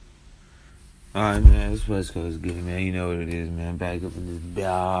Alright, man, it's West Coast good, man. You know what it is, man. Back up in this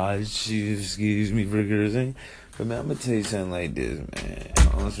bitch. Excuse me for cursing. But, man, I'm gonna tell you something like this, man.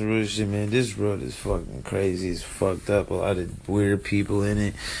 On some real shit, man. This world is fucking crazy. It's fucked up. A lot of weird people in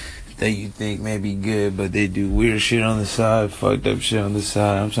it that you think may be good, but they do weird shit on the side, fucked up shit on the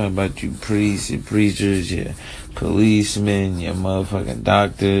side. I'm talking about you priests, your preachers, your policemen, your motherfucking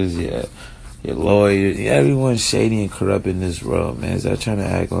doctors, your lawyers, everyone's shady and corrupt in this world, man. Stop trying to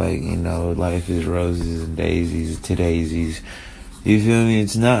act like, life is roses and daisies to daisies. You feel me?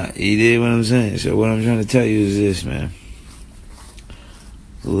 It's not. You dig what I'm saying? So what I'm trying to tell you is this, man.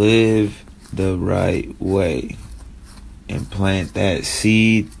 Live the right way and plant that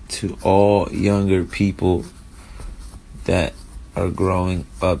seed to all younger people that are growing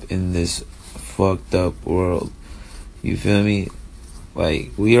up in this fucked up world. You feel me?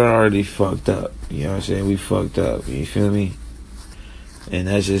 Like, we are already fucked up. You know what I'm saying? We fucked up. You feel me? And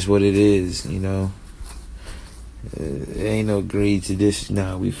that's just what it is, you know? There ain't no greed to this.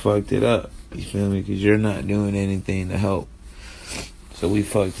 Nah, we fucked it up. You feel me? Because you're not doing anything to help. So we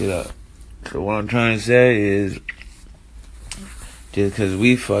fucked it up. So what I'm trying to say is, just because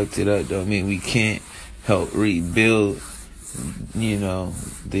we fucked it up don't mean we can't help rebuild, the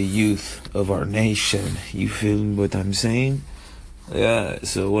youth of our nation. You feel what I'm saying? Yeah,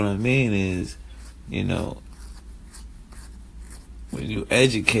 so what I mean is, when you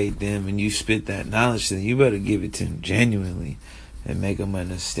educate them and you spit that knowledge to them, you better give it to them genuinely and make them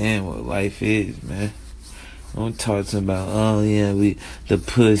understand what life is, man. Don't talk to them about, the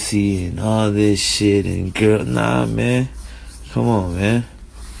pussy and all this shit and girl. Nah, man. Come on, man.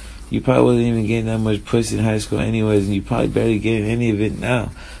 You probably wasn't even getting that much pussy in high school anyways, and you probably barely getting any of it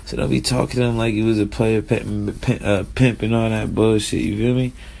now. So don't be talking to them like you was a player, pimp and all that bullshit. You feel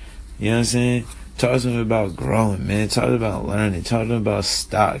me? You know what I'm saying? Talk to them about growing, man. Talk about learning. Talk to them about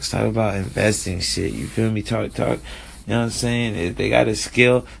stocks. Talk about investing shit. You feel me? Talk. You know what I'm saying? If they got a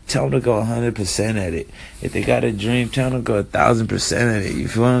skill, tell them to go 100% at it. If they got a dream, tell them to go 1,000% at it. You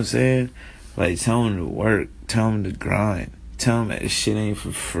feel what I'm saying? Like, tell them to work. Tell them to grind. Tell them that this shit ain't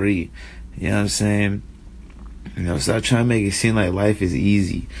for free. You know what I'm saying? Stop trying to make it seem like life is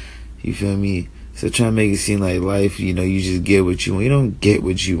easy. You feel me? Stop trying to make it seem like life, you just get what you want. You don't get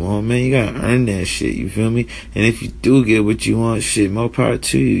what you want, man. You gotta earn that shit, you feel me? And if you do get what you want, shit, more power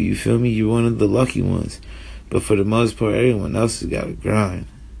to you, you feel me? You're one of the lucky ones. But for the most part, everyone else has gotta grind.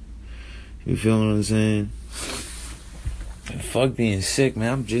 You feel what I'm saying? And fuck being sick,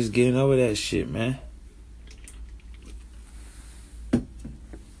 man. I'm just getting over that shit, man.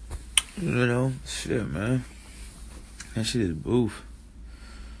 Shit, man. That shit is boof.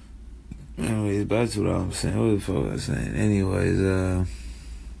 Anyways, back to what I'm saying. What the fuck was I saying? Anyways,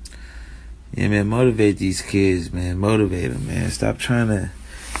 yeah, man, motivate these kids, man. Motivate them, man. Stop trying to,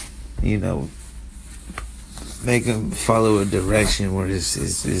 make them follow a direction where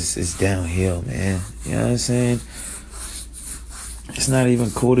it's downhill, man. You know what I'm saying? It's not even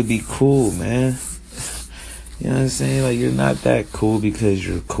cool to be cool, man. You know what I'm saying? Like, you're not that cool because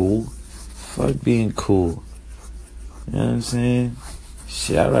you're cool. Fuck being cool. You know what I'm saying?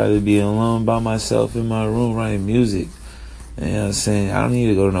 Shit, I'd rather be alone by myself in my room writing music. You know what I'm saying? I don't need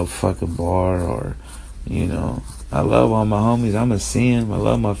to go to no fucking bar or, I love all my homies. I'ma see them. I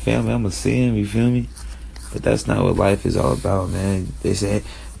love my family. I'ma see them. You feel me? But that's not what life is all about, man. They say,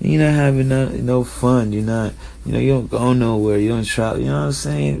 you're not having no fun. You're not, you don't go nowhere. You don't travel. You know what I'm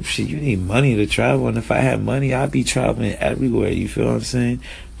saying? Shit, you need money to travel. And if I had money, I'd be traveling everywhere. You feel what I'm saying?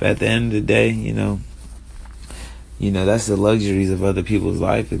 But at the end of the day, that's the luxuries of other people's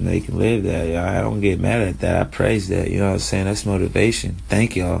life, and they can live that. I don't get mad at that. I praise that. You know what I'm saying? That's motivation.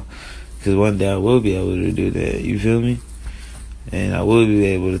 Thank y'all. Because one day I will be able to do that. You feel me? And I will be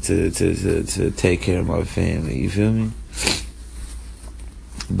able to take care of my family. You feel me?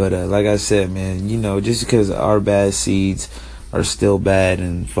 But like I said, man, just because our bad seeds are still bad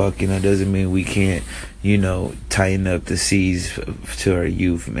and doesn't mean we can't, tighten up the seeds to our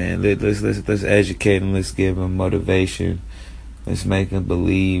youth, man. Let's educate them. Let's give them motivation. Let's make them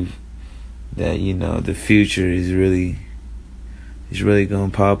believe that, the future is really gonna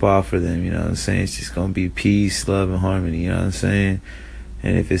pop off for them. You know what I'm saying? It's just gonna be peace, love, and harmony. You know what I'm saying?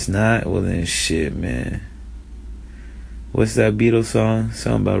 And if it's not, well then shit, man. What's that Beatles song?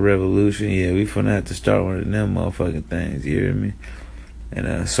 Something about revolution. Yeah, we finna have to start one of them motherfucking things. You hear me?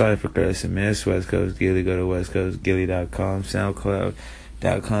 And sorry for cursing, man. It's West Coast Gilly. Go to westcoastgilly.com,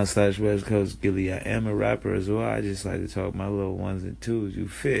 soundcloud.com/West Coast Gilly. I am a rapper as well. I just like to talk my little ones and twos. You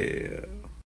feel?